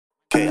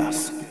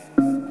chaos.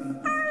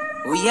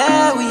 We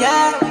are.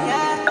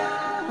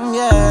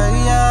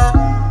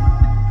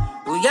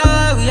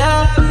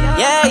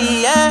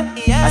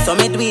 I saw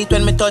me do it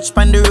when me touch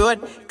pan the road.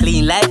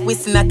 Clean like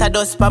whistling at a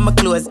dust pan my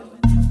clothes.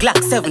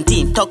 Glock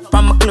 17 tuck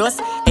pan my clothes.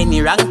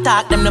 Any wrong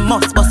talk them the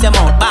must bust your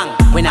mouth bang.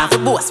 When I have a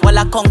boss while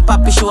I come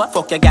papi show.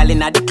 Fuck your gal in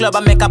the club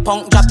and make a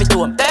punk drop it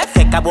home.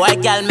 Take a boy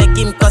gal make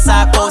him cuss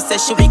her cow. Say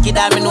she wicked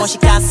and me know she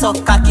can't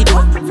suck cocky do.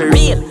 For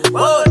real,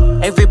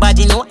 whoa.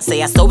 Everybody know.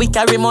 Say I saw we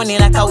carry money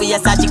like a we a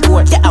Saji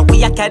court. Yeah,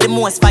 we a carry the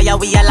most fire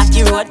we a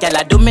lucky road. Gal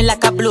I do me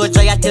like a blow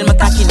dry till me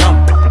cocky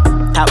numb.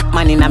 Top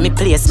man inna me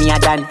place, me a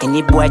done.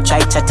 Any boy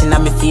try chatting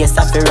on me face,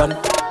 I fi run.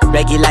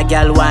 Regular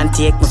gal want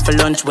take me for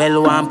lunch,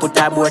 well want put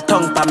her boy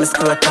tongue pa me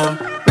scrotum.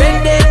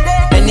 Ready,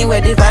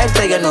 anywhere the vibes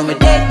there, you know me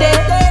dead.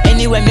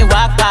 Anywhere me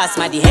walk past,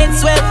 my the head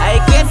swell.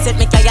 I can't set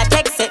me kaya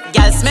text it,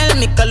 gal smell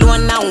me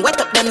cologne now, wet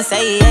up them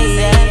say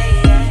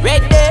yeah.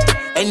 Ready,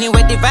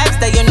 anywhere the vibes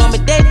there, you know me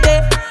dead.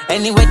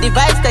 Anywhere the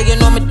vibes there, you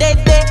know me dead.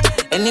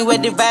 Anywhere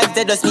the vibes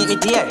there, just meet me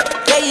there.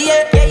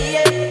 Yeah.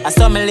 I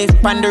saw me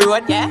live on the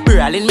road,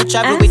 brawling me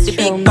travel with the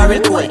big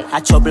barrel cold. I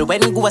trouble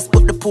when ghosts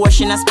put the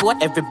Porsche in a sport.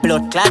 Every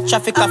blood clot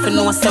traffic off and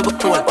no say we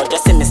cold. But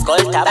just see me skull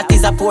top, that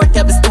is a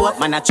portable store.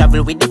 Man I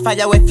travel with the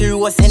fire with few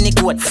rose any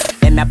goat.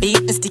 Then I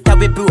beat the sticker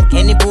we broke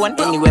any bone.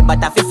 Anyway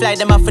but I fi fly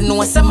them off and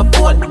no say me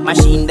pole.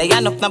 Machine they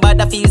enough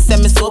nobody feel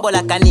semi sober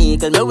like an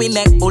eagle. Me we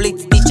make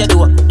bullets teach a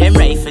door. Them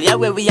rifle yeah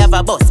where we have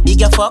a bus.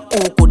 Bigger fuck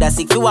who coulda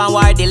sick you want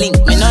war the link.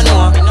 Me no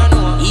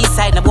know. East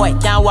side the boy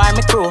can't war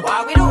me crew.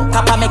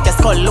 Kappa make your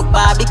skull look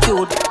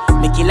barbecued.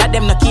 Me killer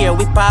them no care,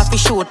 we pass fi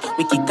shoot.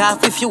 We kick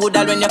off if you would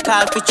all when you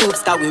call for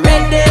troops. Cause we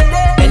ready.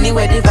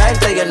 Anywhere the vibes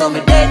there, you know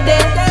me dead.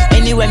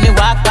 Anywhere me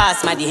walk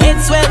past, my the head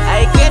swell.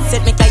 I can't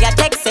set me kaya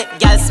text it.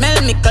 Gal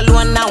smell me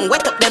cologne now,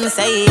 wet up them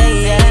say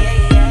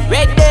yeah.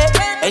 Ready.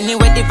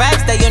 Anywhere the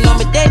vibes there, you know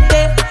me dead.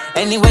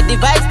 Anywhere the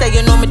vibes there,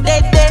 you know me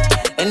dead.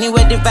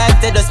 Anywhere the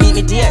vibes there, just meet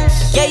me there.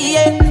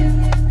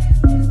 Yeah.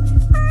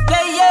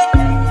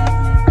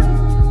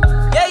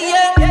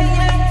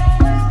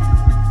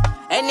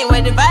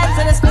 Anyway, the vibes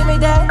and it's me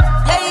there.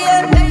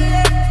 Yeah.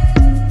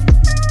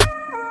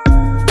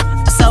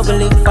 I saw we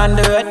live on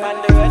the road.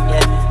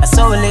 Yeah. I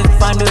saw we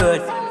live on the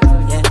road.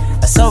 Yeah.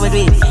 I saw we do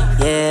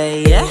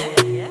it. Yeah.